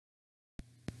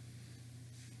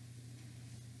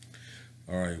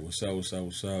All right, what's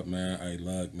up, man? Hey,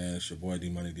 look, man, it's your boy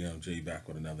D-MUNEYDMG back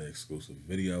with another exclusive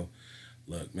video.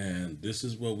 Look, man, this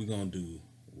is what we're gonna do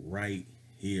right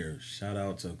here. Shout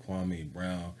out to Kwame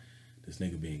Brown. This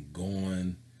nigga been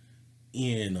going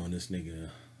in on this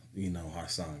nigga,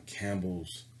 Hassan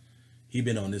Campbell's. He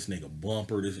been on this nigga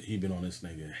bumper. He been on this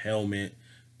nigga helmet.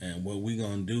 And what we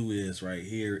gonna do is right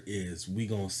here is we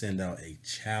gonna send out a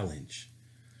challenge.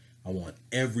 I want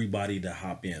everybody to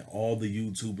hop in. All the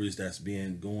YouTubers that's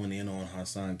been going in on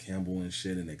Hassan Campbell and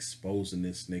shit and exposing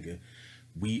this nigga.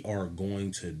 We are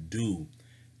going to do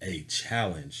a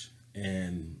challenge.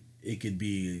 And it could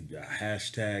be a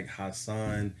hashtag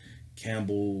Hassan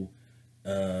Campbell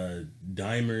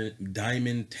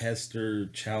diamond tester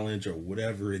challenge or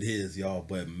whatever it is, y'all.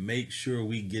 But make sure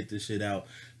we get this shit out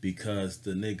because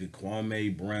the nigga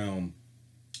Kwame Brown,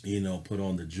 put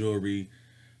on the jewelry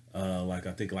like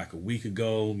I think like a week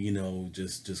ago,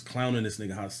 just clowning this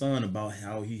nigga Hassan about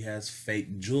how he has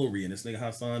fake jewelry. And this nigga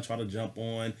Hassan try to jump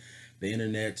on the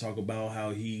internet, talk about how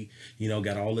he,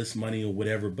 got all this money or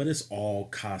whatever, but it's all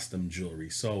costume jewelry.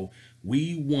 So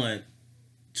we want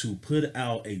to put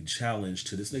out a challenge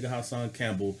to this nigga Hassan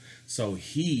Campbell so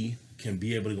he can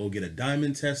be able to go get a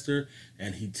diamond tester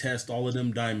and he test all of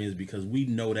them diamonds because we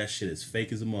know that shit is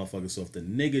fake as a motherfucker. So if the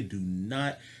nigga do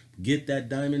not get that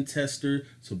diamond tester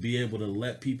to be able to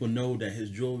let people know that his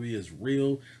jewelry is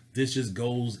real, this just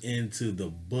goes into the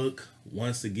book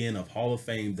once again of Hall of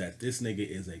Fame that this nigga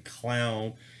is a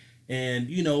clown and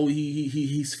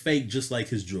he's fake just like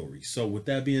his jewelry. So with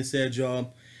that being said,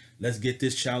 y'all, let's get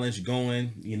this challenge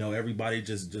going. Everybody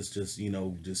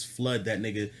just flood that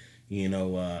nigga,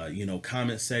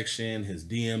 comment section, his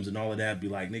DMs and all of that. Be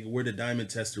like, nigga, where the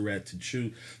diamond tester at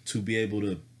to be able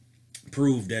to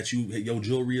prove that your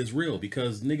jewelry is real,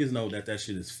 because niggas know that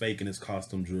shit is fake and it's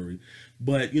costume jewelry.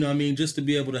 But just to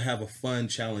be able to have a fun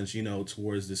challenge,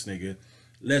 towards this nigga.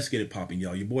 Let's get it popping,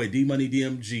 y'all. Your boy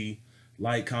D-MUNEYDMG.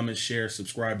 Like, comment, share,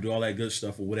 subscribe, do all that good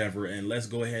stuff or whatever, and let's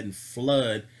go ahead and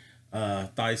flood Bam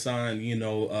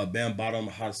Bottom,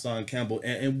 Hassan Campbell,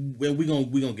 and we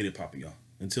gonna get it popping, y'all.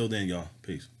 Until then, y'all,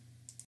 peace.